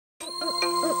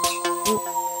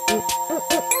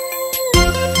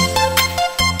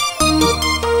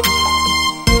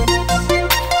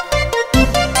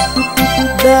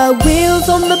The wheels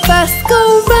on the bus go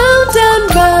round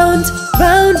and round,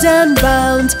 round and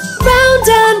round, round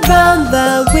and round.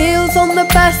 The wheels on the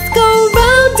bus go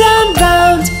round and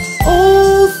round,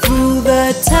 all through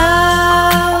the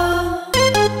town.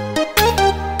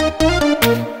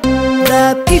 The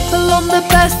people on the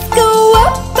bus go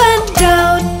up and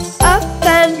down, up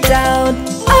and down,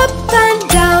 up and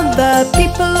down. The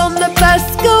people on the bus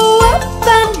go up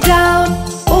and down,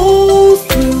 all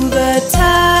through the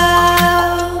town.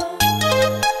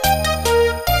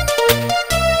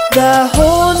 The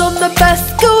horn on the bus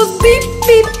goes beep,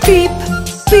 beep, beep,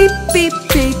 beep, beep,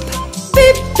 beep,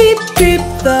 beep, beep, beep.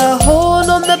 The horn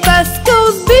on the bus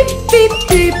goes beep, beep,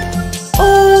 beep,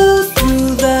 all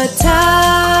through the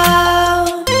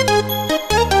town.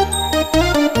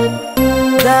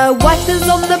 The wipers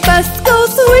on the bus go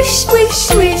swish, swish,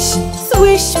 swish,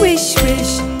 swish, swish,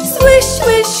 swish, swish,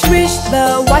 swish, swish. The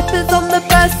wipers on the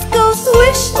bus go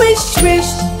swish, swish, swish,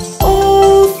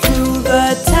 all through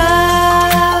the town.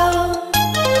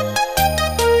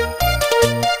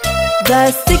 The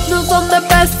signals on the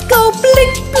bus go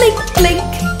blink, blink, blink,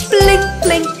 blink,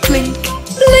 blink, blink,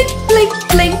 blink, blink,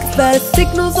 blink. The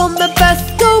signals on the bus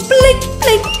go blink,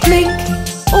 blink, blink,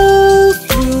 all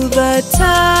through the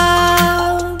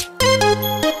town.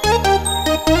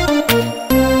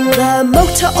 The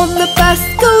motor on the bus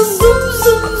goes zoom,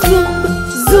 zoom, zoom,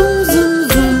 zoom, zoom,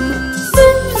 zoom,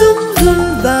 zoom, zoom, zoom.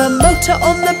 The motor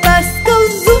on the bus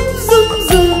goes zoom, zoom,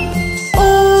 zoom,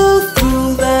 all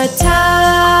through the town.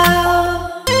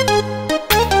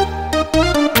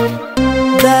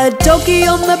 The doggy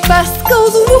on the bus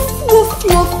goes woof, woof,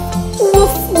 woof,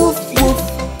 woof, woof, woof,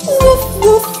 woof,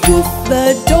 woof, woof. The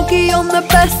doggy on the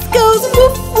bus goes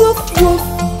woof, woof, woof,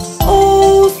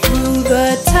 all through the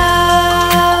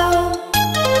town.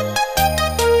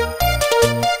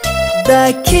 The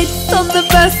kids on the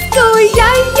bus go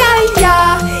ya, ya, ya,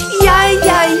 ya,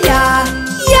 ya, ya,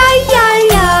 ya, ya,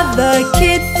 ya. The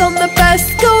kids on the bus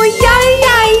go ya,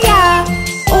 ya, ya,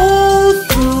 all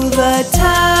through the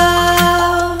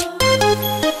town.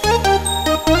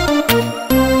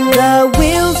 The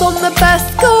wheels on the bus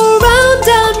go round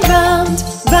and round,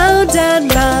 round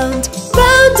and round,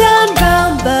 round and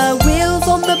round. The wheels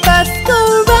on the bus go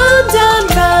round and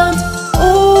round,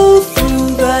 all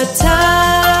through the town.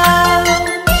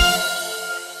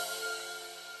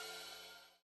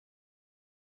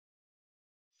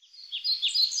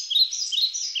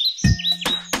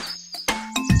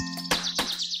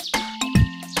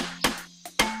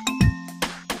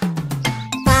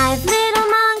 Five little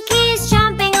monkeys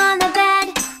jumping on the bed.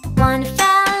 One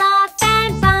fell off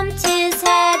and bumped his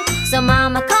head. So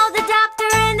Mama called the doctor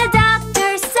and the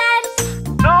doctor said,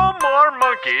 "No more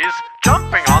monkeys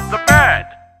jumping on the bed."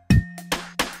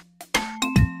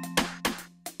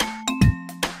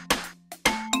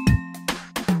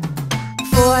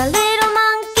 Four little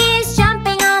monkeys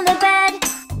jumping on the bed.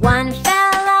 One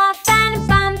fell off and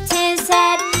bumped his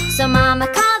head. So Mama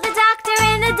called the doctor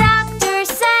and the doctor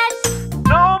said,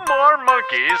 "No more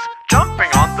monkeys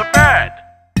jumping on the bed."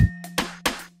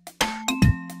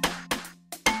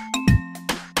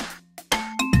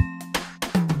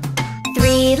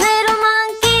 Three little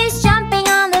monkeys jumping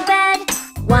on the bed.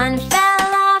 One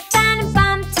fell off and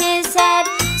bumped his head.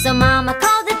 So Mama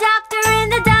called the doctor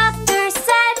and the doctor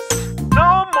said,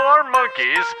 "No more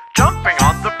monkeys jumping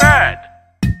on the bed."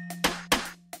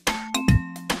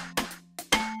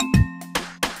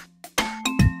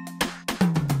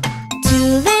 Two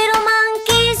little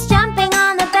monkeys jumping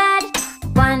on the bed.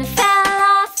 One fell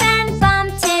off and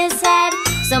bumped his head.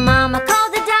 So Mama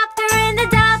called the doctor and the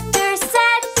doctor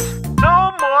said, "No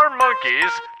more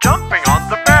monkeys jumping on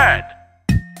the bed."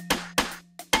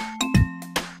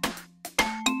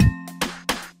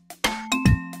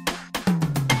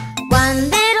 One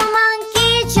little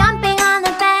monkey jumping on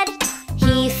the bed.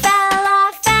 He fell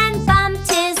off and bumped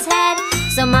his head.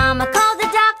 So Mama called the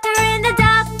doctor and the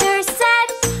doctor said,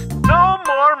 "No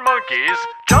more monkeys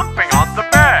jumping on the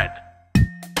bed."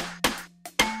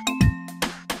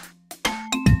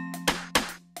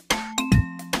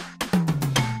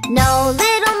 No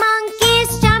little monkeys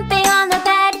jumping on the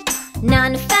bed.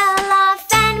 None fell off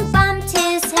and bumped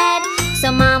his head. So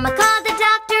Mama called the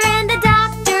doctor and the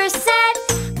doctor said,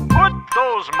 "Put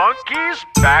those monkeys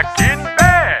back in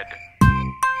bed."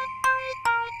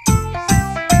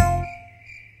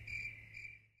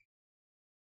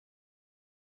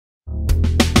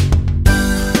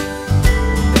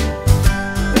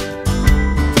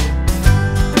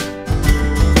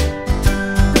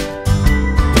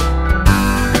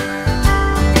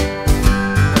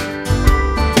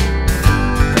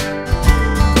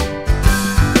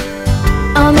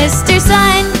 Oh, Mr.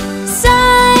 Sun,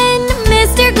 Sun,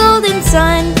 Mr.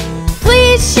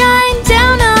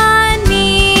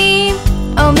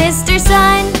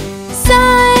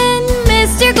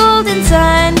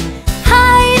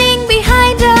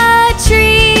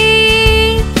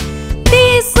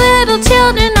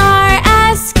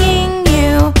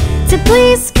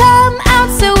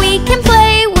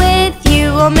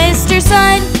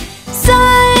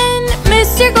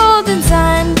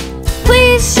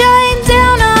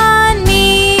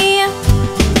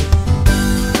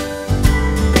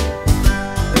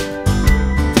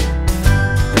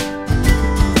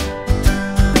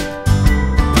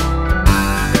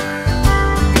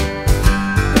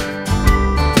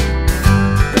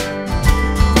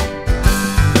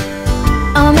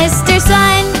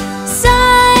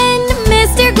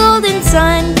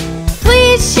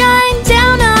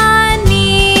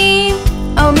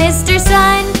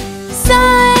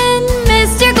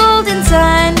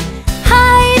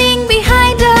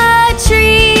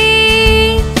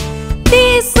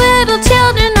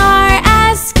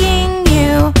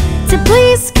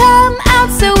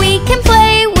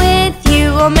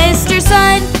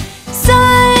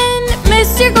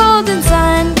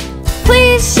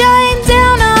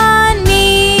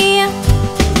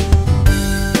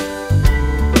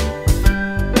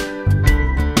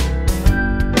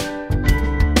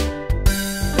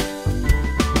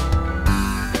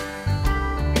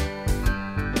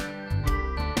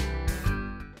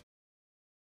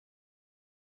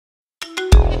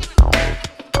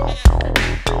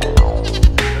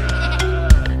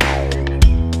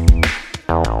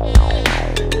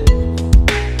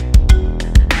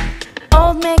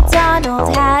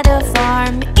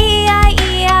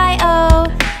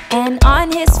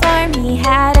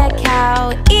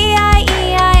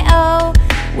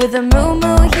 with a moo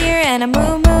moo here and a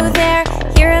moo moo there.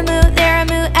 Here a moo, there a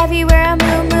moo, everywhere a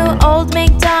moo moo. Old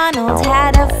MacDonald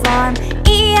had a farm.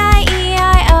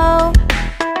 E-I-E-I-O.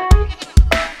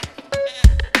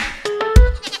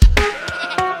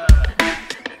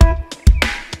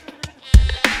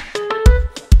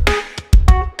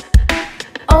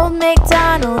 Old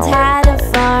MacDonald had a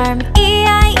farm.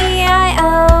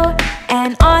 E-I-E-I-O.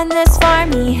 And on this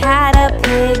farm he had a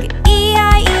pig.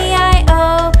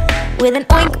 E-I-E-I-O. With an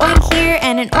oink oink here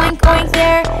and an oink oink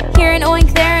there. Here an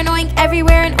oink, there an oink,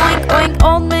 everywhere an oink oink.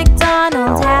 Old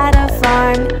MacDonald had a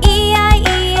farm.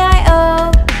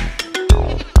 E-I-E-I-O.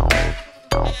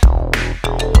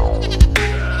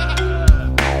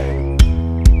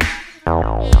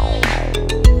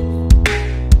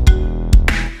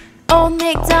 Old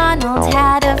MacDonald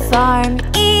had a farm.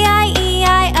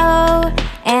 E-I-E-I-O.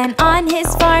 And on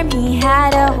his farm he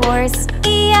had a horse.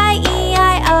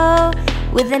 E-I-E-I-O.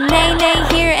 With a neigh-neigh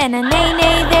here and a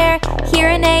neigh-neigh there. Here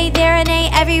a neigh, there a neigh,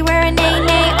 everywhere a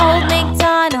neigh-neigh. Old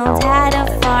MacDonald had a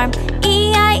farm.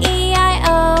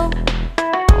 E-I-E-I-O.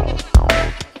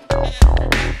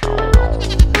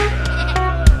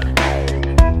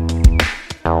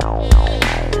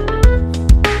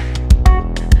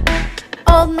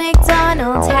 Old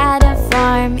MacDonald had a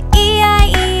farm.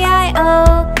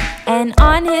 E-I-E-I-O. And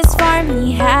on his farm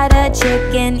he had a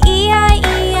chicken.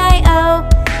 E-I-E-I-O.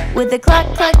 With a cluck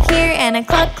cluck here and a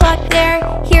cluck cluck there.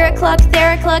 Here a cluck,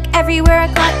 there a cluck, everywhere a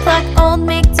cluck cluck. Old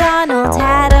MacDonald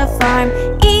had a farm.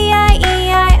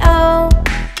 E-I-E-I-O.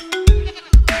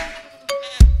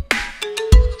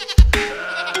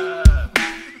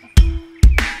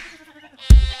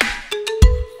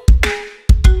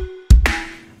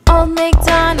 Old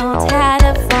MacDonald had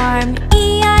a farm.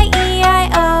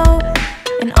 E-I-E-I-O.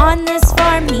 And on this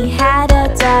farm he had a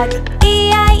duck.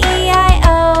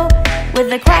 E-I-E-I-O.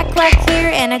 With a quack quack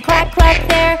here and a quack quack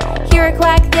there. Here a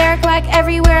quack, there a quack,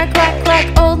 everywhere a quack quack.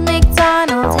 Old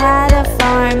MacDonald had a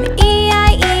farm.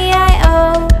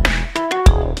 E-I-E-I-O.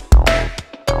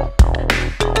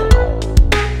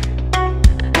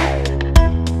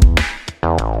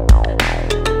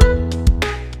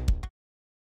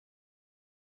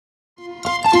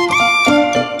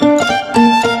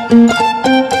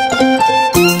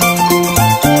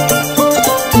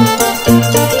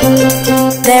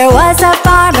 There was a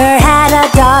farmer had a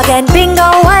dog and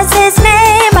Bingo was his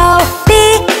name. Oh,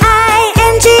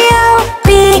 B-I-N-G-O,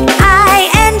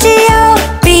 B-I-N-G-O,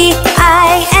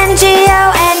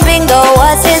 B-I-N-G-O, and Bingo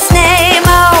was his name.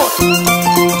 Oh.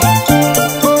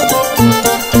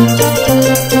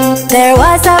 There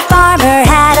was a farmer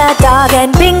had a dog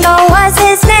and Bingo was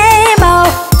his name. Oh,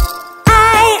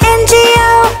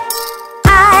 I-N-G-O,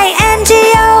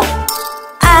 I-N-G-O,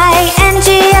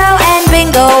 I-N-G-O, and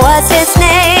Bingo was his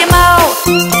name. Oh.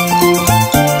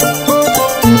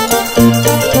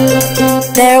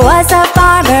 There was a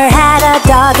farmer had a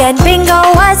dog and Bingo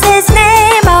was his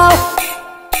name. Oh,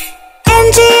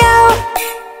 N-G-O,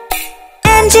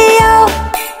 N-G-O,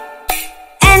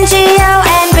 N-G-O,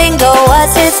 and Bingo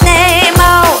was his name.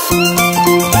 Oh.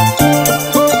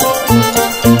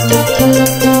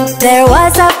 There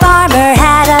was a farmer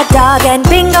had a dog and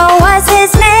Bingo was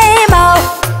his name. Oh,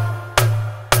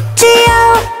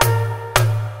 G-O,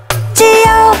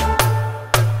 G-O,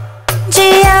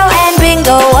 G-O, and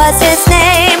Bingo was his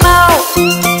name. Oh.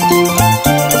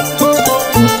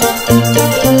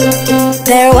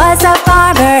 There was a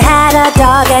farmer had a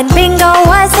dog and Bingo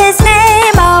was his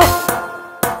name. Oh.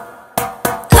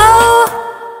 Oh,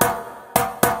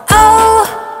 oh,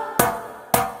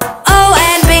 oh,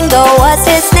 and Bingo was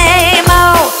his name.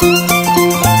 Oh.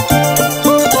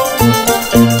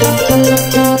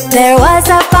 There was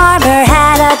a farmer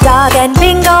had a dog and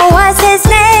Bingo was his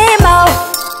name. Oh.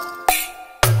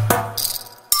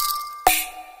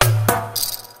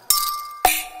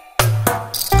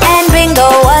 And Bingo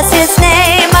was his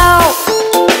name. Oh.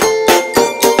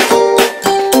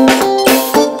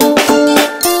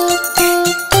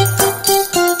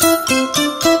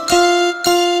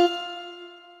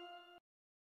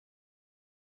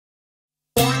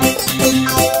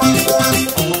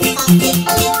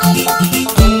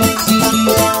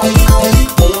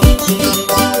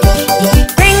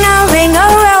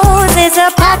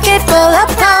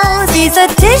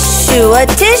 A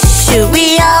tissue,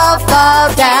 we all fall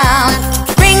down.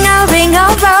 Ring a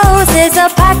rose is a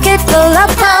pocket full of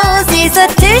posies. A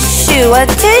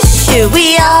tissue,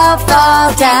 we all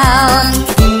fall down.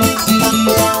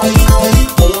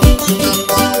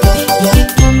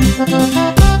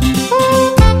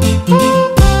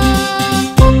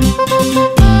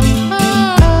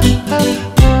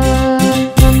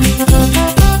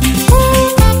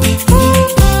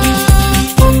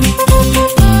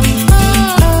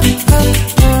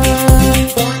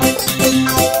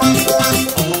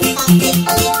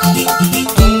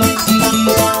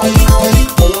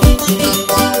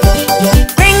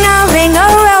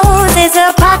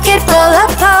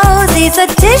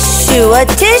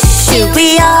 tissue,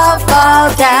 we all fall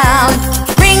down.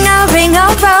 Ring a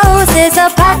rose is a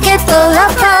pocket full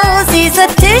of posies. A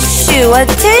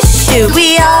tissue,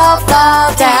 we all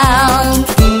fall down.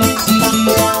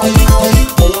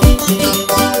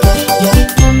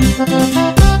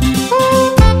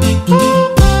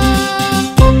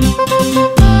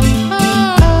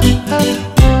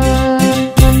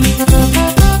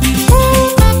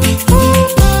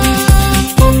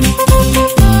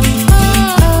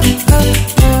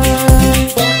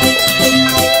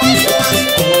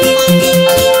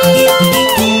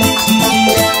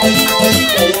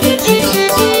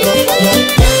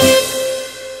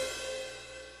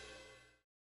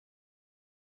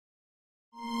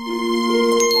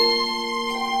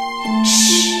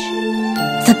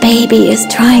 The baby is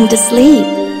trying to sleep.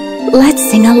 Let's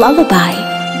sing a lullaby.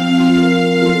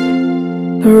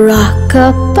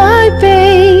 Rock-a-bye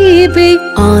baby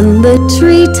on the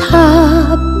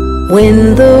treetop.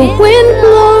 When the wind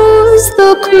blows,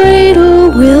 the cradle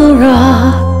will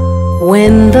rock.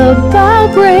 When the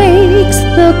bough breaks,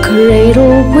 the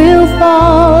cradle will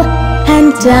fall,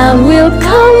 and down will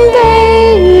come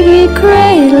baby,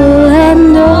 cradle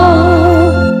and all.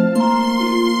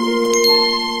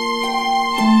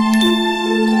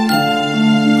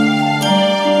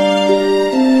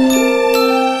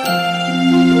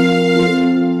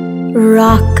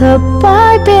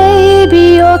 Rock-a-bye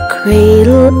baby, your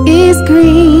cradle is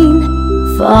green.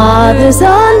 Father's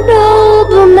a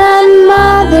nobleman,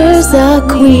 mother's a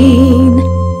queen.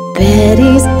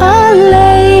 Betty's a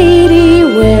lady,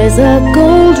 wears a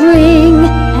gold ring,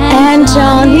 and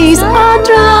Johnny's a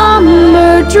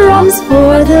drummer, drums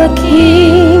for the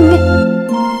king.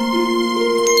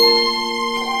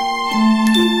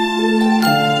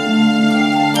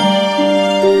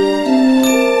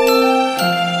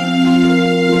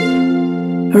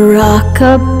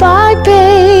 Rock-a-bye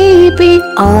baby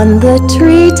on the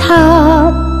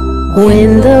treetop.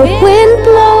 When the wind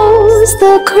blows,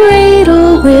 the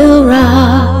cradle will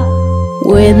rock.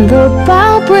 When the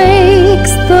bough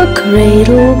breaks, the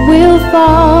cradle will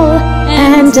fall,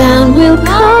 and down will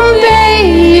come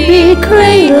baby,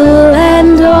 cradle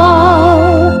and all.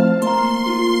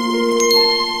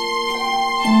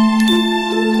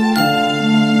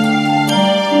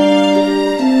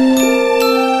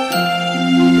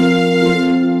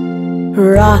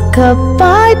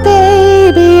 Rock-a-bye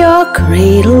baby, your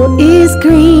cradle is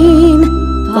green.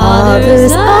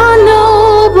 Father's a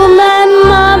nobleman,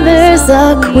 mother's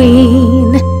a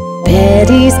queen.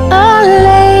 Betty's a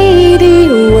lady,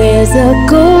 wears a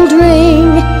gold ring,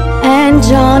 and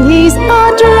Johnny's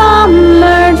a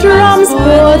drummer, drums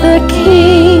for the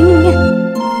king.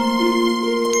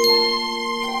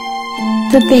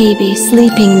 The baby's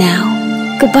sleeping now.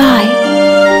 Goodbye.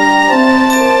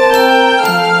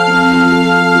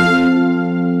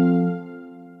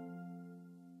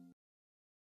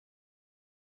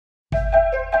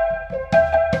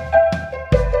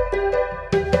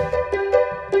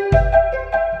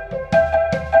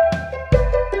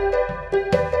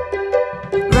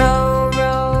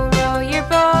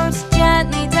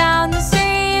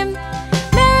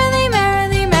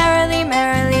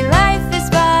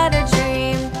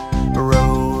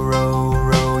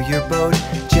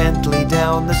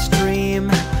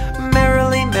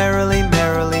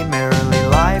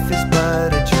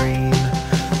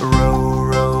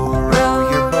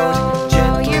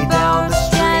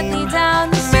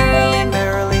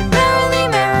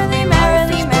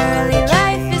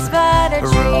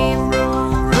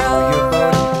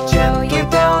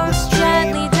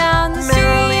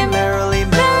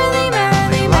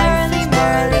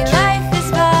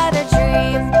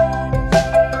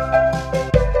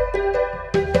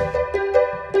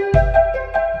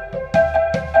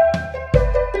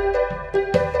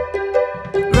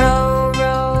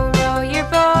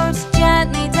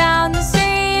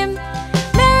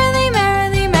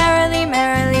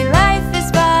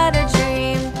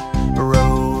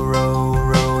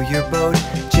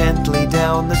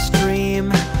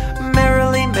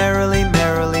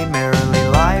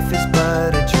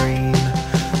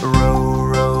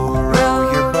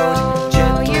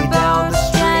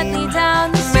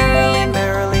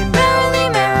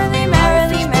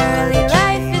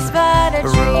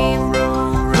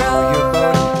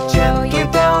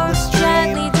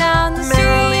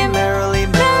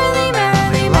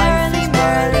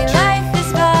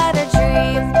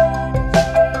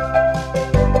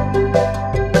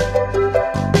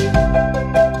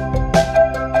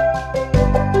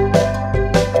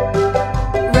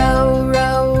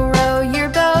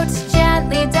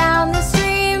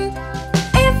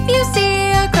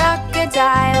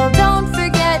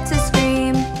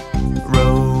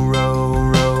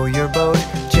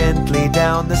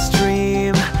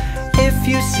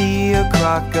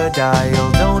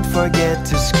 crocodile, don't forget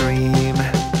to scream.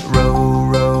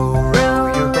 Row, row,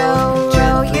 row your boat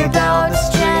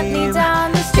gently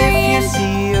down the stream. If you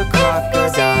see a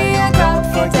crocodile, don't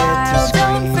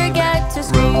forget to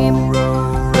scream.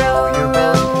 Row,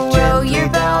 row, row your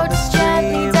boat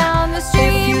gently down the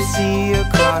stream. If you see a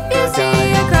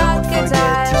crocodile,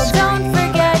 don't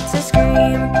forget to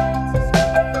scream.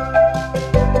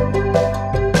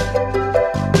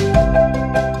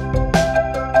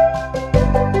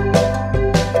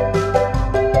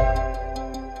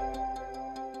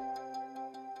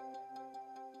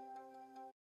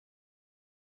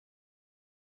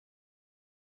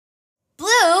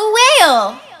 Blue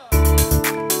whale.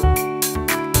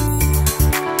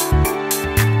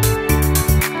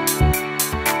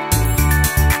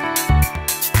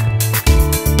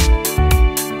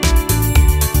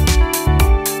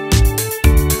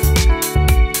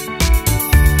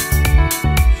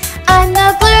 I'm the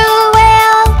blue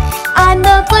whale. I'm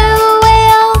the blue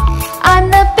whale. I'm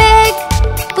the big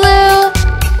blue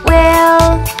whale.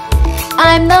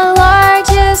 I'm the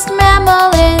largest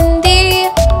mammal in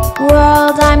the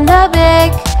world. I'm the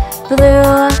big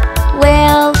blue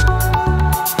whale.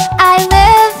 I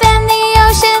live in the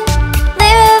ocean,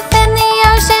 live in the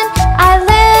ocean. I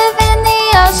live in the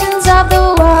oceans of the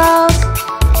world.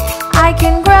 I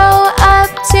can grow up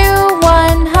to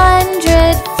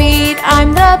 100 feet.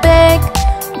 I'm the big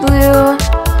blue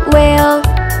whale.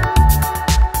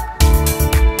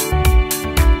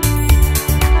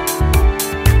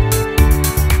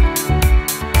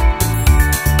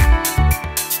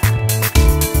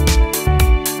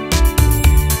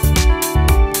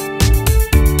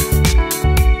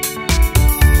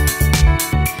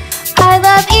 I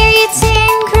love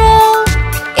eating krill,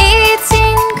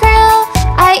 eating krill.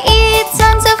 I eat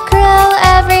tons of krill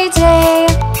every day.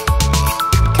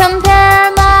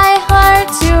 Compare my heart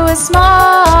to a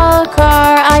small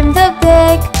car. I'm the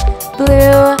big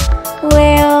blue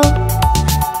whale.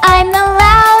 I'm the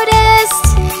loudest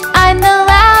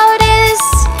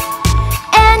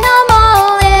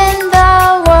animal in the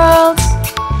world.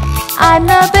 I'm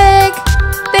the big,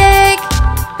 big,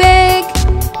 big,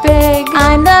 big.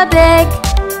 I'm the big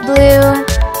blue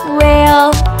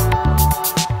whale.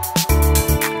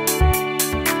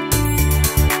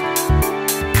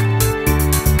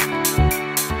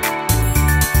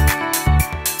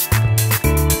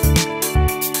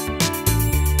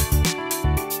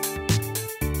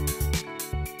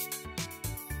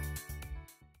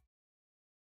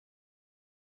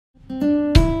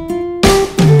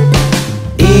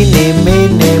 Eeny,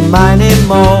 meeny, miny,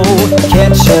 moe,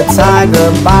 catch a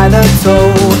tiger by the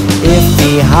toe. If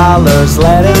he hollers,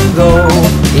 let him go.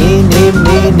 Eeny,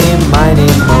 meeny, miny,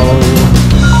 moe.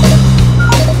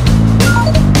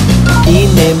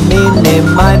 Eeny, meeny,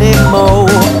 miny, moe,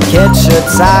 catch a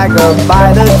tiger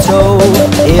by the toe.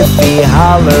 If he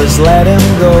hollers, let him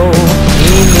go.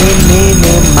 Eeny,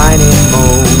 meeny, miny,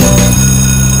 moe.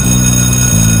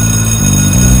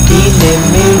 Eeny,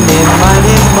 meeny,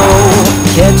 miny, moe,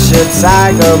 catch a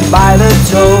tiger by the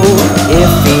toe.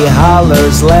 If he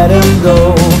hollers, let him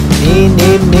go.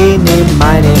 Eeny, meeny,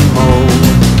 miny, moe.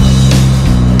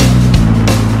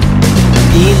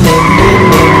 Eeny,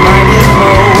 meeny, miny,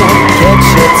 moe, catch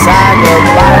a tiger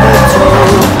by the toe.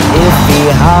 If he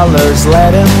hollers,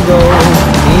 let him go.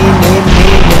 Eeny,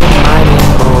 meeny, miny,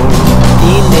 moe.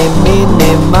 Eeny,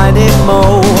 meeny, miny,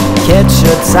 moe, catch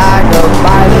a tiger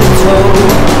by the toe.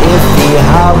 If he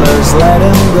hollers, let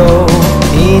him go.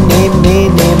 Eeny,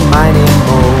 meeny, miny,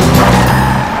 moe.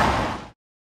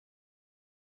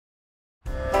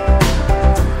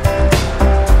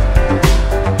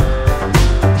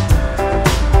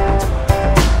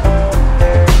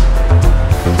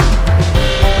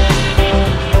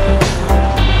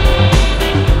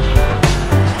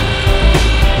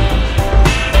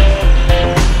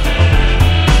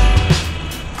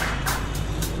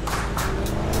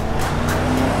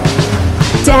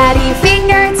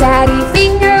 Daddy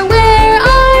finger, where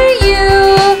are you?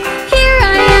 Here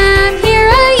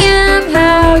I am,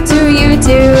 how do you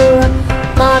do?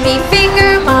 Mommy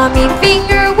finger,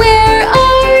 where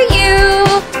are you?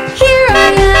 Here I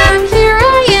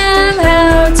am,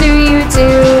 how do you do?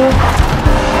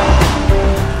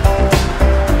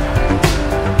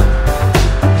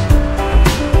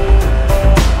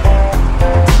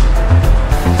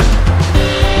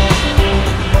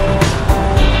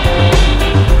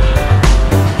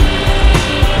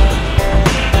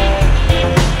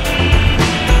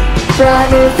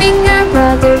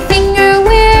 Brother finger,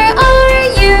 where are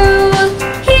you?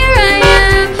 Here I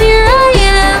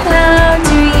am, how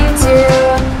do you do?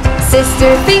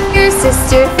 Sister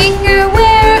finger,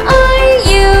 where are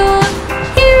you?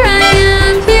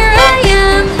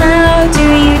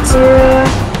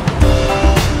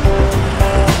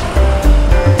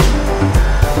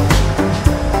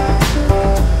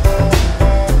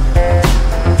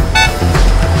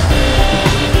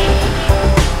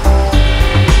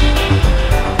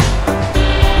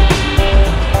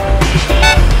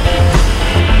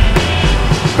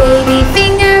 baby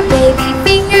finger,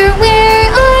 where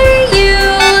are you?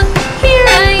 Here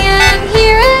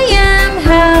I am,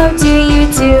 how do you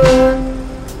do?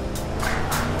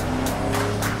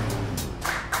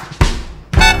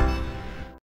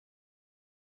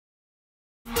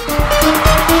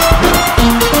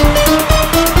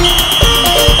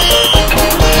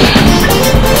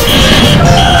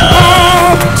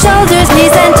 Shoulders,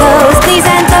 knees and toes, knees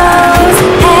and toes.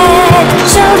 Head,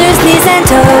 shoulders, knees and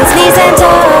toes, knees and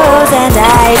toes. And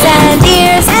eyes and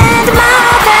ears and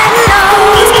mouth and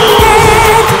nose.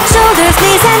 Head, shoulders,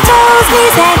 knees and toes,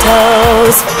 knees and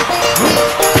toes.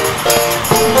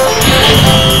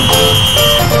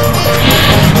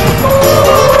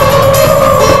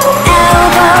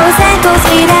 Elbows, ankles,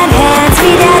 feet and hands,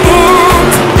 feet and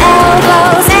hands.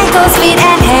 Elbows, ankles, feet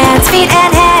and hands, feet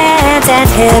and hands. And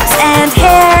hips and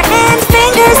hair and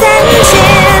fingers and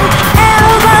chin.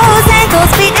 Elbows,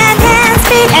 ankles, feet and hands,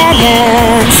 feet and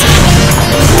hands.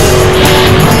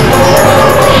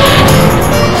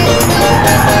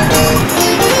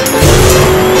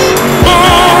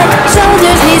 Head,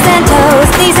 shoulders, knees and toes,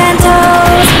 knees and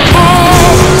toes.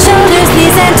 Head, shoulders,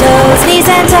 knees and toes, knees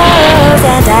and toes.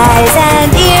 And eyes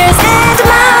and ears and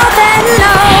mouth and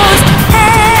nose.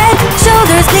 Head,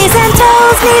 shoulders, knees and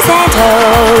toes, knees and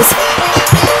toes.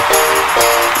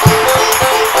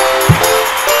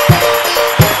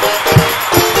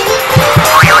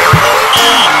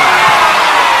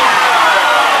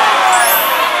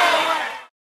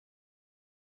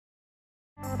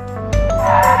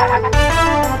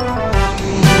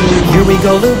 Here we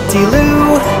go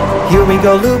loop-de-loo, here we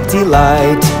go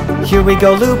loop-de-light. Here we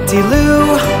go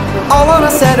loop-de-loo, all on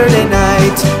a Saturday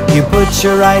night. You put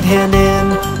your right hand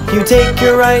in, you take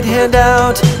your right hand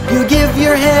out. You give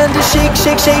your hand a shake,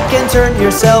 shake, shake and turn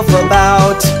yourself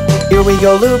about. Here we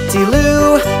go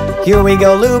loop-de-loo, here we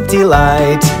go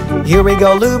loop-de-light. Here we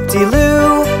go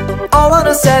loop-de-loo, all on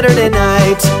a Saturday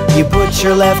night. You put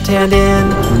your left hand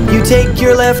in, you take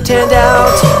your left hand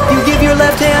out. You give your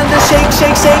left hand a shake,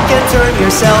 shake, shake and turn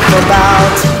yourself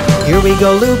about. Here we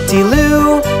go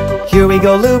loop-de-loo, here we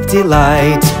go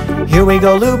loop-de-light. Here we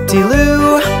go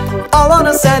loop-de-loo, all on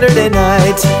a Saturday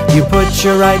night. You put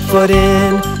your right foot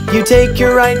in, you take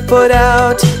your right foot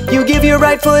out. You give your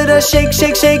right foot a shake,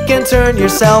 shake, shake and turn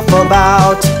yourself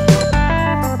about.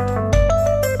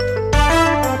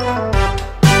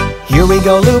 Here we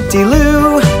go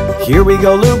loop-de-loo, here we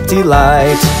go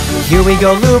loop-de-light. Here we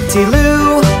go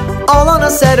loop-de-loo, all on a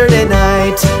Saturday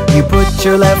night. You put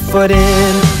your left foot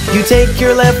in, you take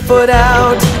your left foot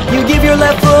out. You give your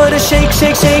left foot a shake,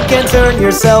 shake, shake and turn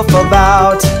yourself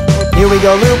about. Here we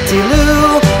go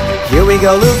loop-de-loo, here we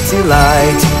go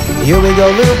loop-de-light. Here we go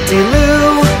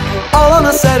loop-de-loo, all on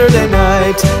a Saturday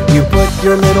night. You put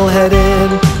your little head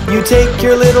in, you take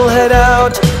your little head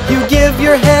out. You give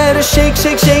your head a shake,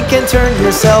 shake, shake and turn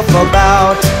yourself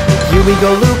about. Here we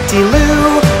go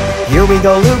loop-de-loo, here we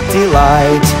go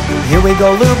loop-de-light. Here we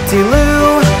go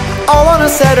loop-de-loo, all on a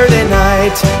Saturday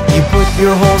night. You put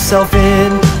your whole self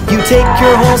in, you take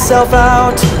your whole self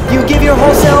out. You give your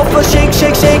whole self a shake,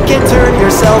 shake, shake and turn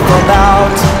yourself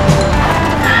about.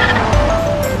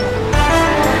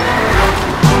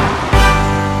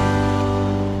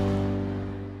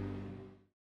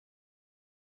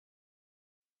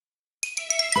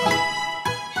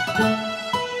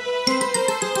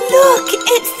 Look,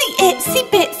 it's the itsy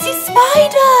bitsy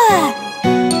spider.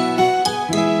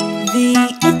 The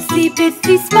itsy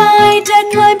bitsy spider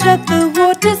climbed up the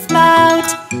water spout.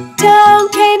 Down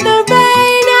came the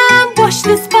rain and washed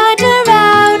the spider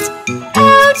out.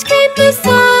 Out came the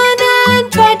sun and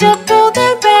dried up all the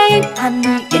rain. And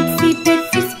the itsy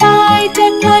bitsy spider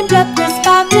climbed up the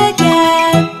spout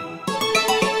again.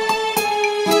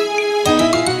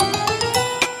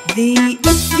 The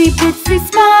itsy bitsy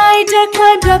spider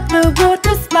climbed up the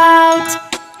water spout.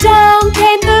 Down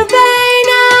came the rain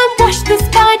and washed the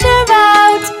spider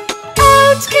out.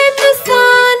 Out came the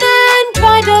sun and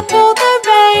dried up all the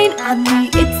rain. And the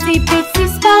itsy bitsy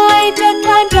spider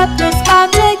climbed up the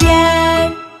spout again.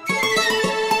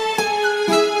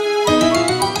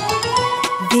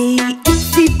 The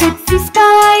itsy bitsy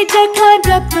spider climbed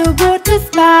up the water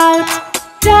spout.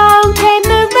 Down came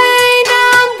the rain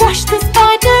and washed the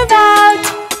spider out.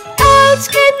 Out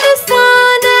came the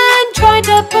sun and dried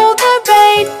up all the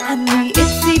rain. And the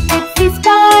itsy bitsy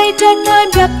spider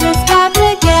climbed up the spout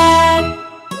again.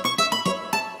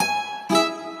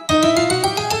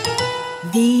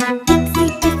 The itsy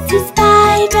bitsy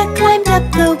spider climbed up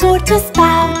the water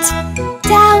spout.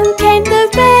 Down came the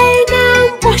rain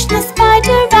and washed the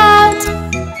spider out.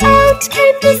 Out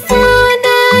came the sun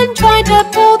and dried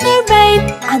up all the rain.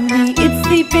 And the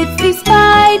itsy itsy bitsy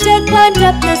spider climbed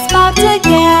up the spout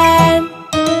again.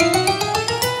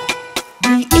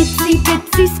 The itsy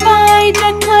bitsy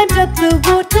spider climbed up the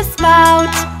water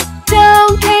spout.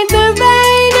 Down came the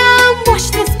rain and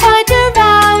washed the spider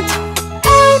out.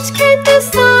 Out came the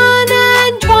sun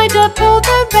and dried up all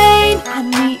the rain.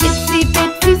 And the itsy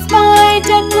bitsy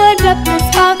spider climbed up the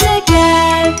spout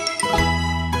again.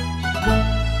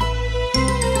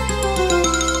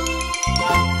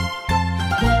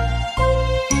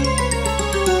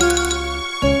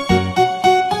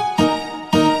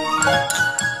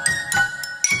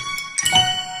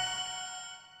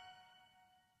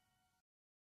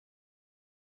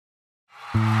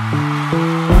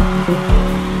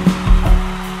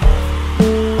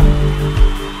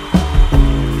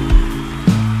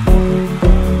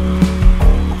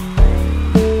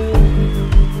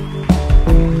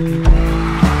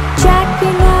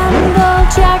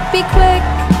 Jack, be quick.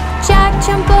 Jack,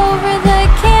 jump over the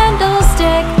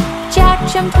candlestick. Jack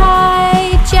jumped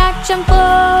high, Jack jumped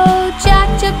low. Jack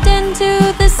jumped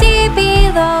into the sea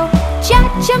below. Jack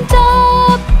jumped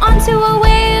up onto a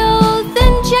whale.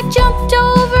 Then Jack jumped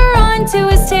over onto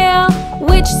his tail,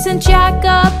 which sent Jack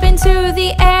up into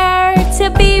the air to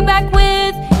be back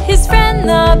with his friend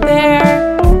the bear.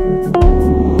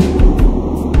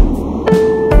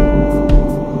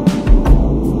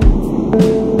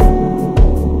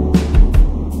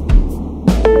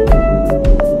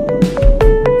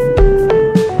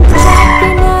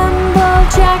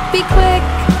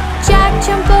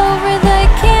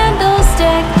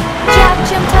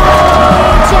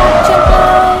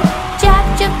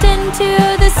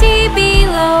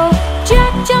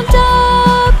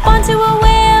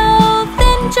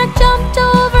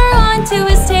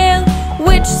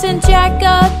 Sent Jack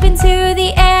up into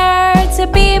the air to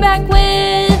be back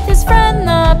with his friend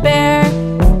the bear.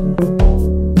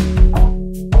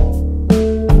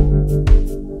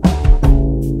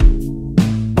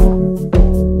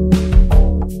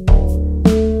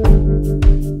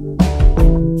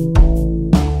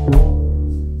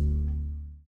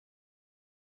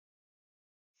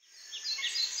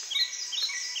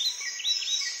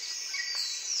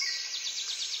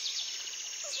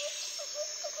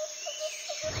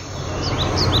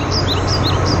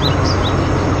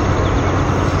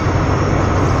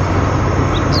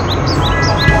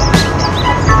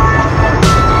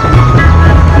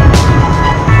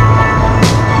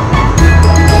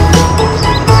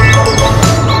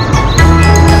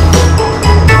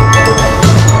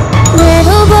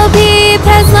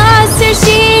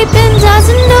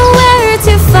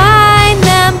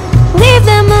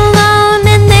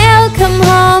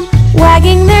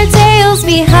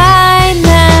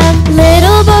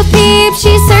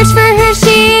 She searched for her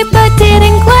sheep, but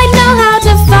didn't quite know how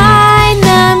to find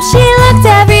them. She looked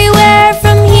everywhere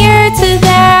from here to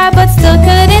there, but still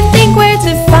couldn't think where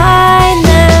to find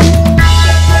them.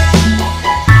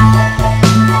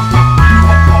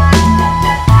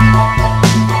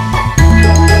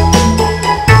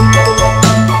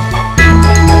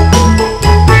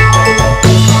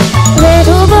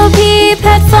 Little Bo Peep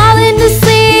had fallen to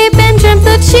sleep and dreamt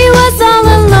that she was all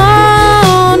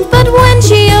alone. But when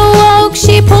she awoke,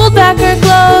 she pulled back her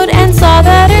cloak and saw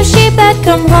that her sheep had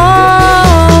come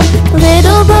home.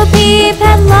 Little Bo Peep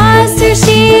had lost her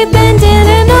sheep and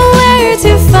didn't know where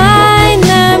to find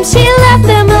them. She left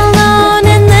them alone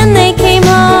and then they came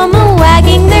home,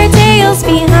 wagging their tails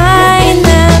behind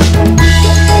them.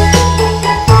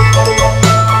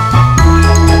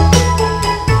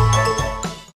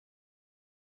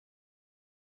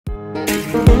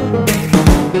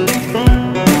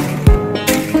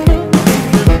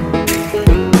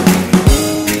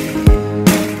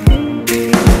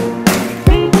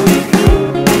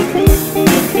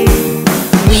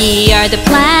 We are the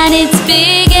planets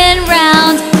big and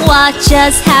round. Watch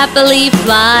us happily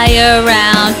fly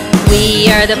around.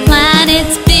 We are the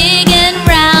planets big and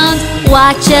round.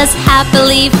 Watch us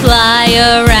happily fly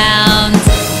around.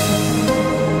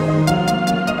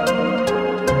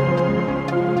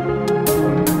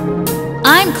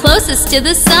 I'm closest to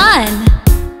the sun.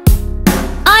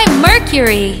 I'm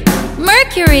Mercury,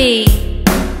 Mercury.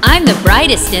 I'm the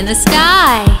brightest in the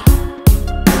sky.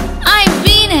 I'm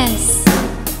Venus,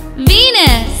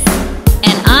 Venus.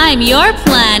 And I'm your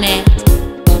planet.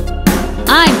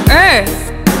 I'm Earth,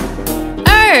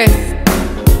 Earth.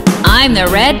 I'm the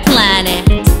red planet.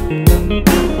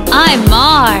 I'm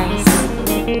Mars,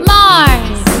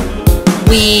 Mars.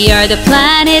 We are the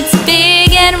planets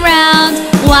big and round.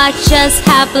 Watch us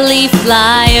happily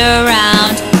fly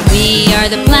around. We are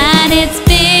the planets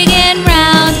big and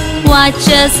round. Watch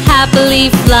us happily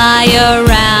fly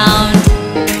around.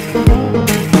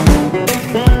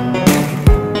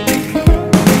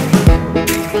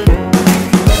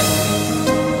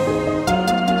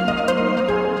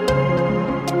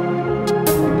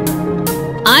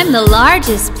 I'm the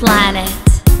largest planet.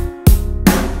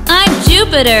 I'm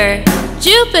Jupiter,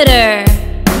 Jupiter.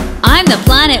 I'm the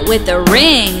planet with the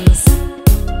rings.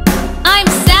 I'm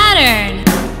Saturn,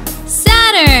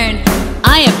 Saturn.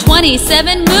 I have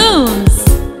 27 moons.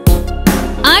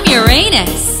 I'm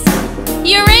Uranus,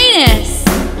 Uranus.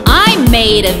 I'm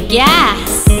made of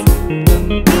gas.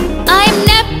 I'm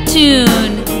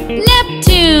Neptune,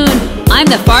 Neptune. I'm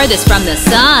the farthest from the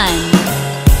sun.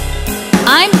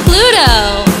 I'm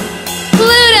Pluto,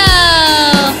 Pluto.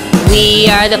 We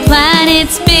are the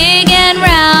planets big and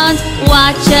round.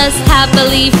 Watch us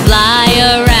happily fly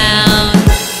around.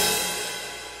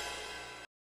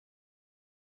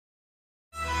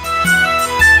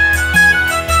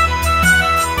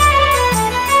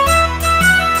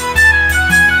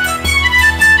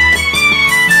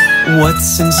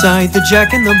 What's inside the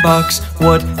jack-in-the-box?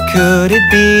 What could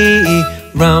it be?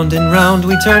 Round and round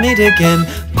we turn it again.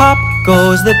 Pop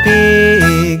goes the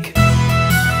pig.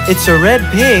 It's a red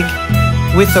pig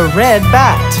with a red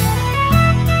bat.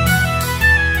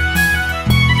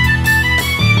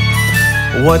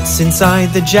 What's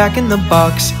inside the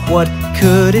jack-in-the-box? What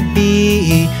could it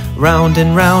be? Round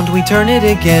and round we turn it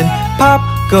again. Pop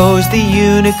goes the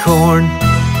unicorn.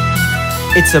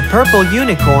 It's a purple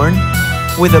unicorn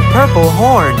with a purple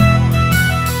horn.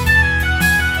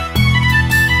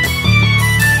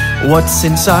 What's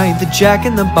inside the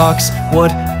jack-in-the-box?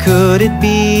 What could it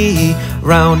be?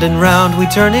 Round and round we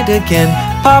turn it again.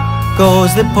 Pop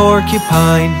goes the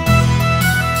porcupine.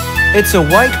 It's a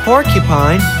white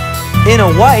porcupine in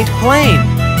a white plane.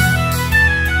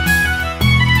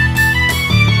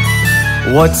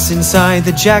 What's inside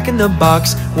the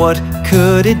jack-in-the-box? What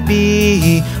could it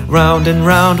be? Round and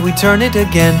round we turn it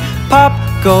again. Pop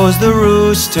goes the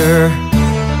rooster.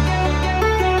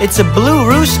 It's a blue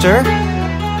rooster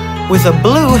with a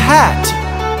blue hat.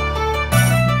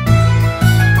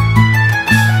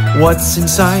 What's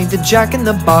inside the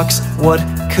jack-in-the-box? What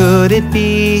could it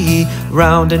be?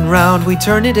 Round and round we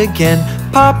turn it again.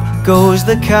 Pop goes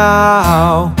the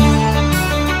cow.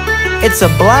 It's a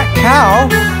black cow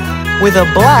with a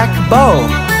black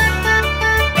bow.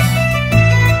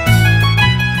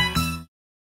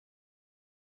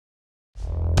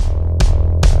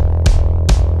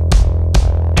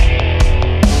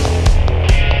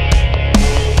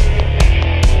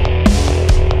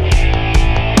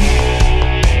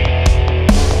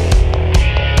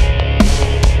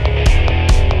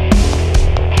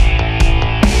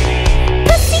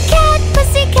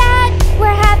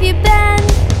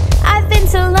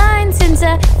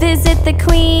 Visit the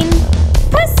Queen.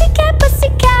 Pussycat,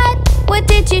 pussycat, what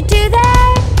did you do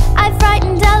there? I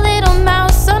frightened a little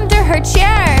mouse under her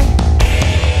chair.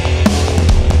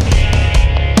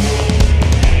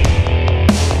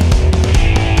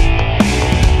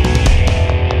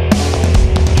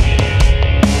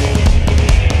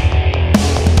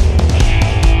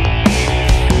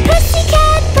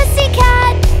 Pussycat,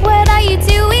 pussycat, what are you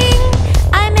doing?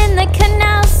 I'm in the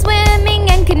canal swimming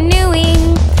and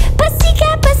canoeing.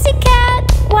 Pussycat, pussycat,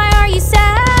 why are you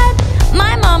sad?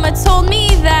 My mama told me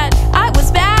that I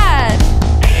was bad.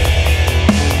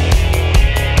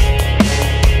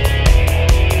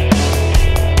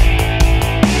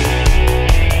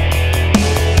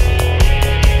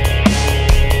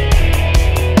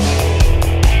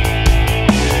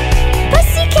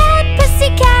 Pussycat,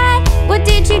 pussycat, what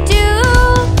did you do?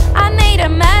 I made a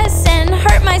mess and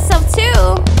hurt myself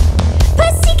too.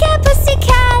 Pussycat,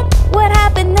 pussycat, what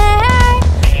happened there?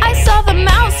 I saw the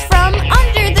mouse from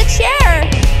under the chair.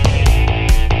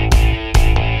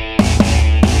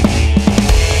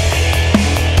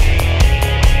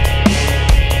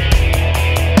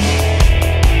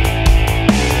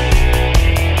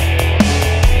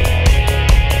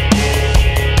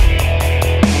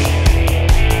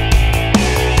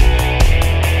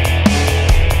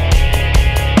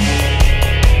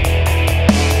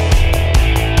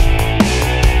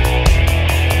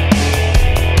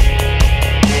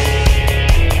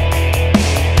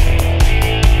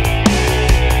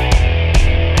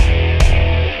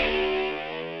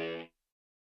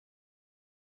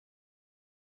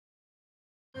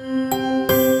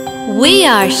 We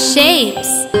are shapes.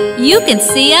 You can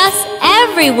see us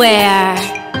everywhere.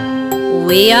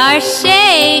 We are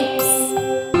shapes.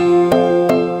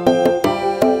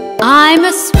 I'm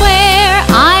a square,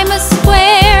 I'm a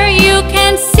square. You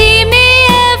can see me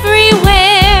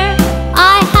everywhere.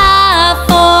 I have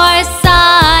 4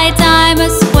 sides. I'm a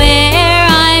square,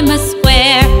 I'm a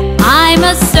square. I'm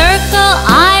a circle,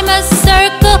 I'm a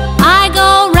circle. I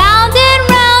go round and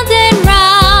round and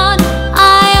round.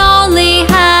 I only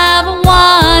have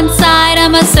 1 side.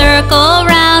 I'm a circle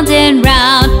round and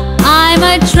round. I'm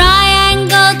a triangle.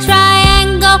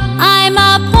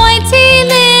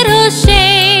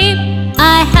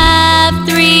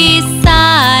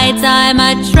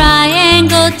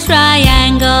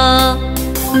 triangle.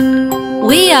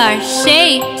 We are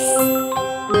shapes.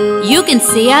 You can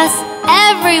see us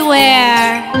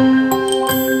everywhere.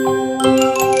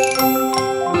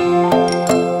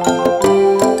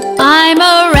 I'm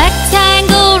a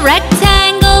rectangle,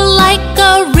 rectangle, like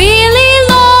a really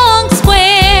long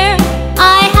square.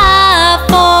 I have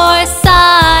 4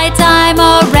 sides. I'm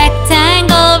a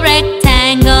rectangle,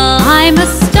 rectangle. I'm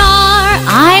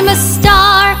a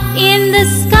star in the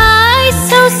sky,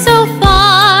 so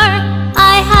far.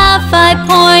 I have 5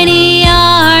 pointy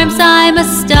arms. I'm a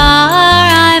star,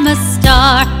 I'm a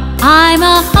star. I'm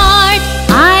a heart,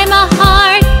 I'm a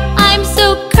heart. I'm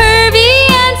so curvy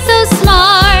and so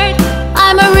smart.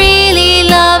 I'm a really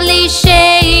lovely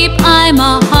shape. I'm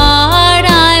a heart,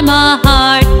 I'm a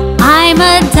heart. I'm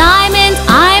a diamond,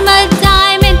 I'm a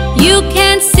diamond. You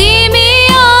can see me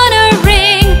on a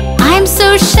ring. I'm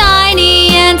so shiny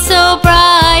and so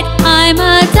bright. I'm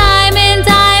a diamond,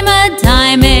 I'm a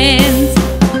diamond.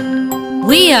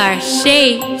 We are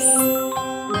shapes.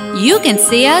 You can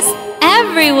see us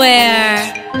everywhere.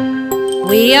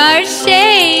 We are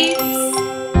shapes.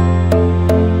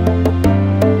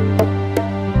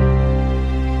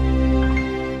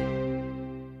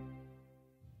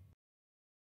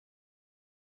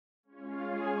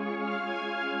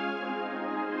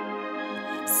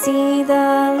 See the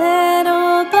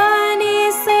little bunny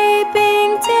sleeping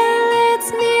till it's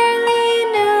nearly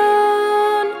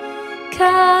noon.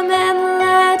 Come and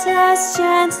let us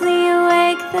gently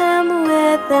wake them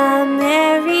with a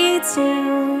merry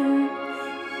tune.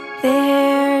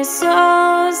 They're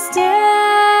so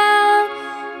still,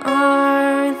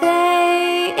 are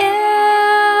they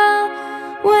ill?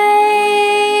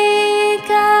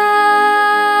 Wake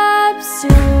up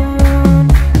soon.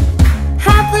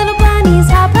 Hop little bunnies,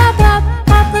 hop, hop, hop.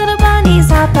 Hop little bunnies,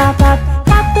 hop, hop, hop.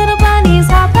 Hop little bunnies,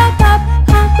 hop, hop, hop.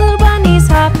 Hop little bunnies,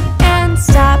 hop and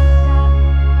stop.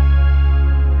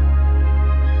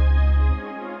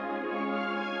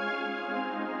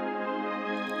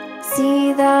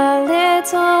 See the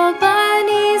little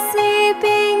bunny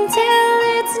sleeping till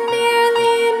it's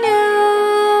nearly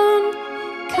noon.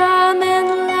 Come and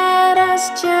let us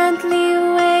gently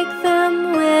wake them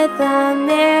with a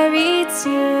merry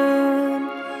tune.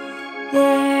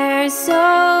 They're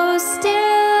so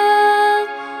still,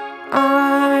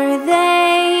 are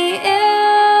they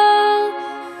ill?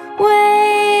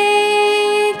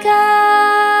 Wake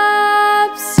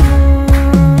up soon.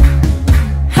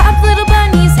 Hop little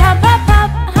bunnies, hop, hop, hop.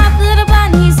 Hop little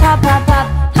bunnies, hop, hop, hop.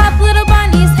 Hop little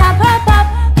bunnies, hop, hop, hop.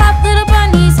 Hop little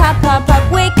bunnies, hop, hop,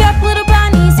 hop. Wake up little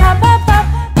bunnies, hop, hop, hop.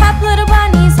 Hop little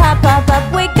bunnies, hop, hop, hop.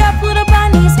 Wake up little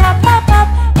bunnies, hop, hop, hop.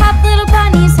 Hop little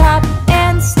bunnies, hop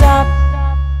and stop.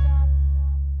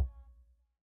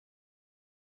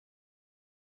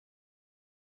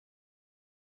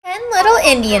 10 little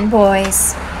Indian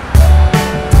boys.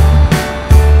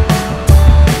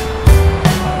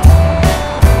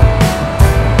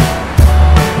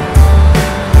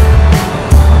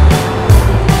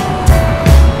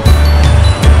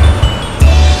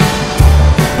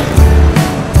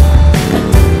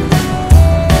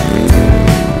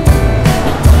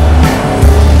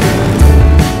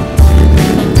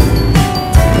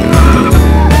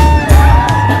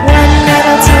 One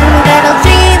little, two little,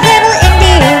 three little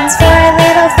Indians, 4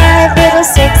 little, 5 little,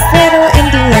 6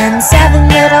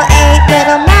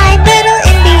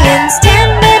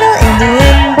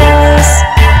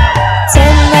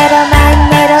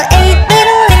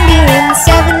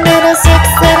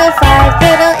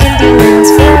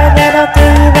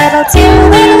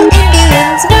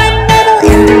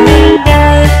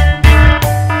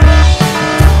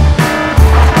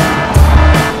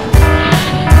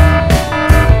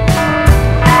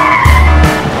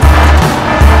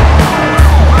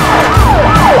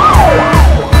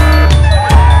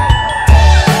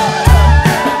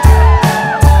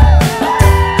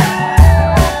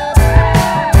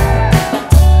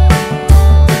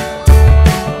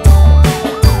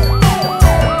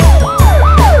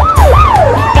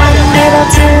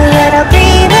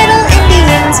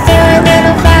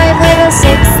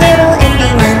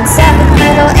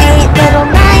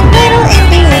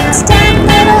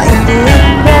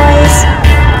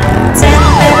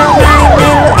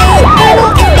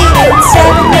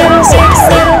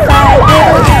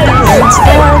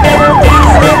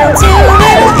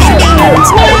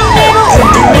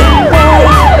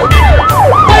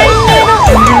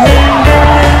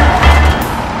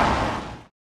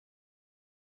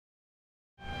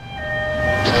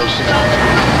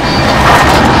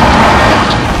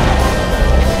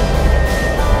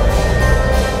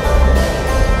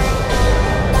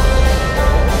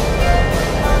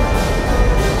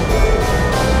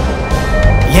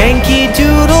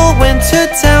 to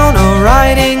town,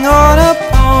 riding on a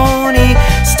pony.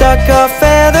 Stuck a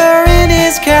feather in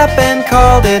his cap and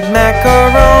called it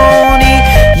macaroni.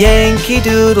 Yankee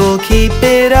Doodle, keep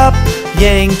it up,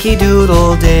 Yankee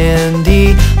Doodle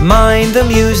dandy. Mind the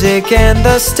music and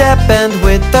the step, and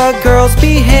with the girls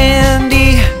be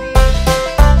handy.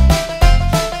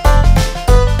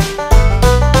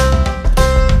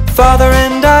 Father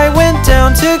and I went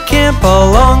down to camp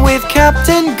along with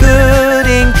Captain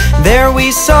Gooding. There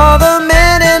we saw the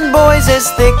men and boys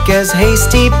as thick as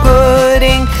hasty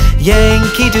pudding.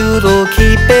 Yankee Doodle,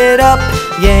 keep it up,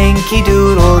 Yankee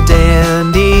Doodle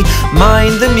dandy.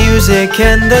 Mind the music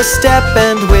and the step,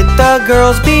 and with the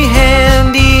girls be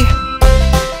handy.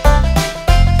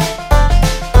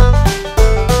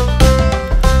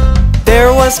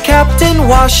 There was Captain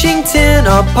Washington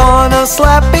upon a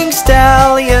slapping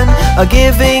stallion,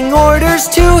 giving orders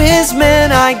to his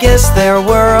men. I guess there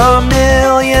were a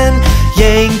million.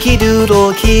 Yankee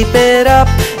Doodle, keep it up,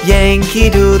 Yankee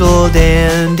Doodle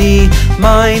dandy.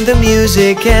 Mind the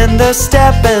music and the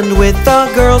step, and with the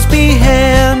girls be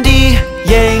handy.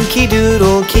 Yankee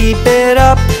Doodle, keep it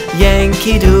up,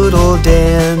 Yankee Doodle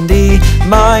dandy.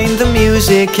 Mind the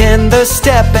music and the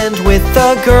step, and with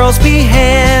the girls be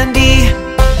handy.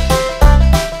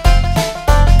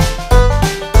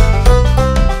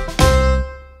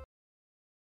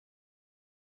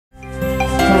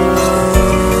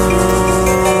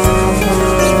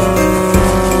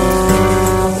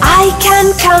 I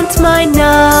can count my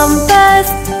numbers,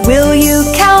 will you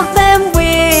count them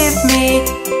with me?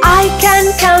 I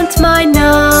can count my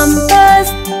numbers,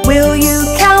 will you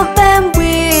count them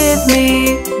with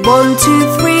me? 1, 2,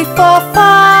 3, 4,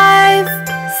 5,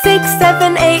 6,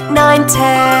 7, 8, 9,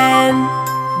 10.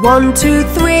 1, 2,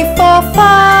 3, 4,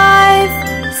 5,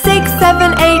 6,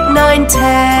 7, 8, 9,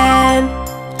 10.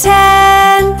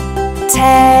 10,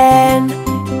 10,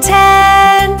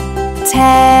 10,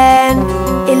 10.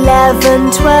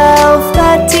 11, 12,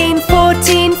 13,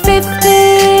 14,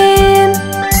 15.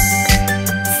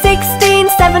 16,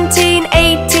 17,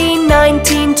 18,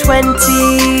 19, 20.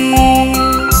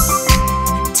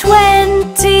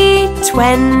 20,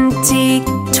 20,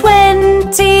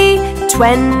 20,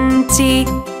 20.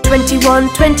 21,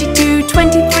 22,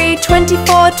 23,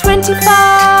 24,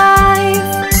 25.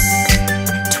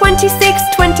 26,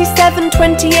 27,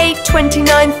 28,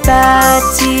 29,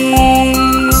 30.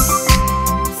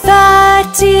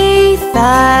 30,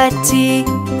 30,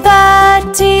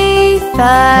 30,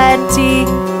 30.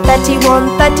 31,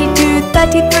 32,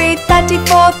 33,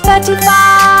 34,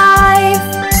 35.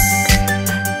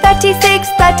 36,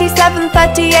 37,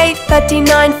 38,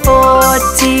 39,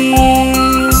 40.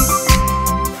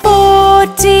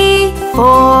 40,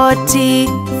 40,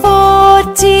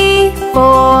 40,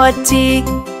 40.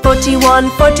 41,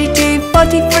 42,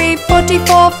 43,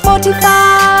 44,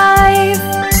 45.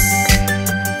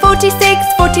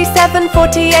 46, 47,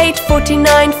 48,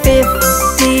 49, 50.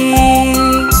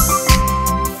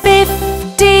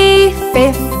 50,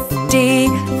 50,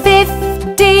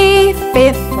 50,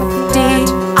 50.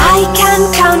 I can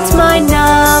count my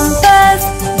numbers,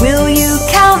 will you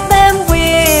count them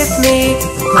with me?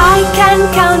 I can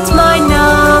count my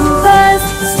numbers,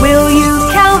 will you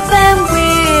count them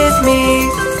with me?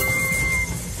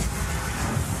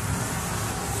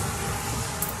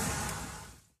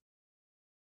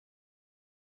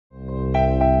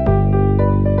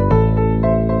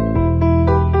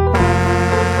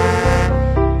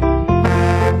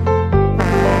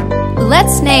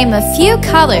 Let's name a few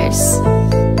colors.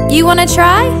 You wanna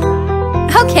try?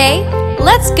 Okay,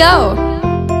 let's go.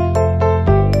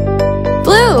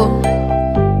 Blue,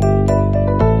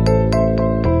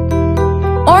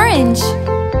 orange,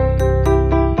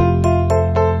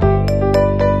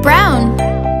 brown,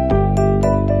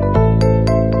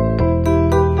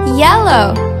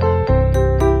 yellow,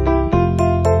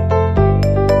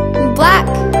 black,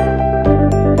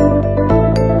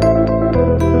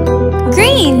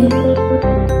 green,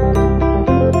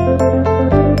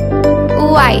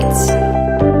 white,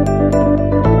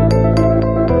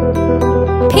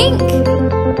 pink,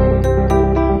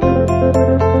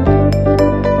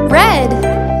 red,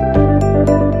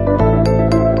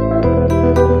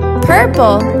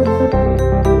 purple,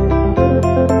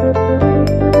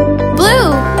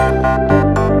 blue,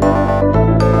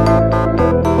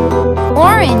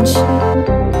 orange,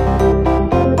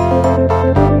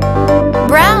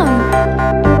 brown,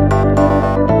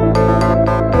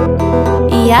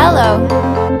 yellow,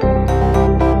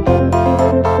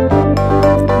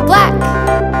 black,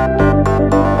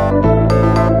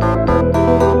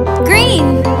 green,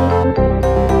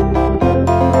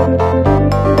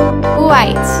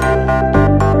 white,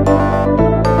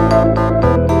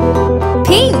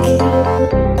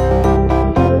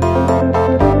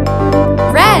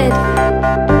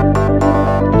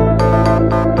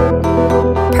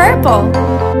 apple.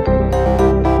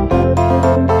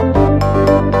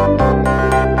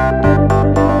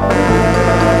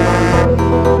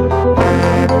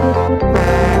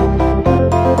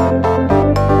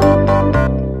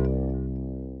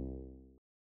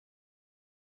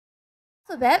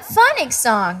 Alphabet phonics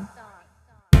song.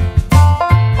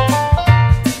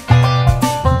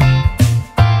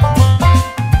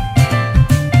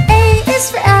 A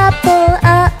is for apple,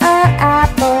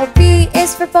 apple. B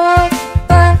is for ball,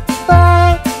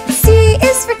 ball. C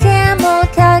is for camel,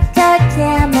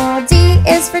 camel. D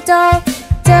is for doll,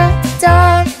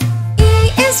 doll.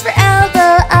 E is for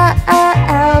elbow,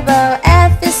 elbow.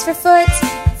 F is for foot,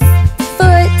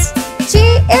 foot. G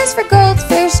is for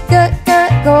goldfish,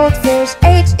 goldfish.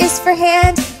 H is for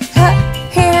hand,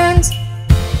 hand.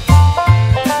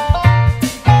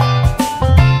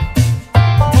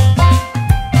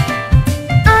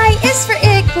 I is for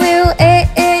igloo,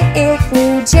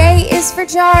 igloo. J is for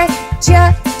jar,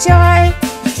 jar.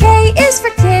 K is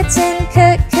for kitten,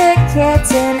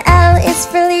 kitten. L is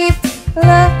for leaf,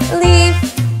 leaf.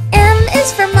 M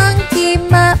is for monkey,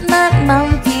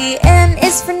 monkey. N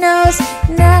is for nose,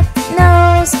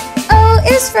 nose. O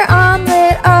is for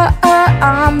omelet,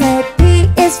 omelet. P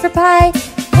is for pie,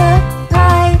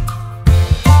 pie.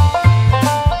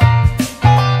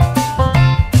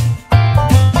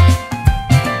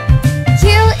 Q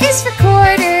is for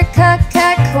quarter,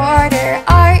 quarter.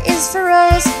 R is for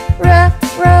rose,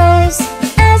 rose.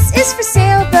 S is for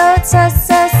sailboat,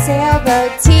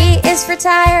 sailboat. T is for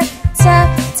tire,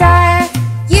 tire.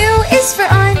 U is for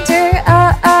under,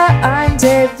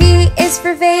 under. V is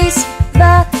for vase,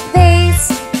 vase.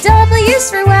 W is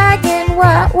for wagon,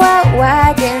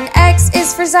 wagon. X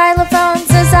is for xylophone,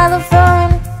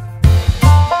 xylophone.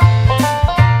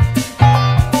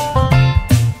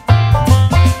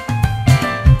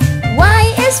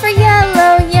 Y is for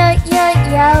yellow,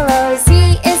 yellow.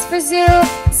 Z is for zoo,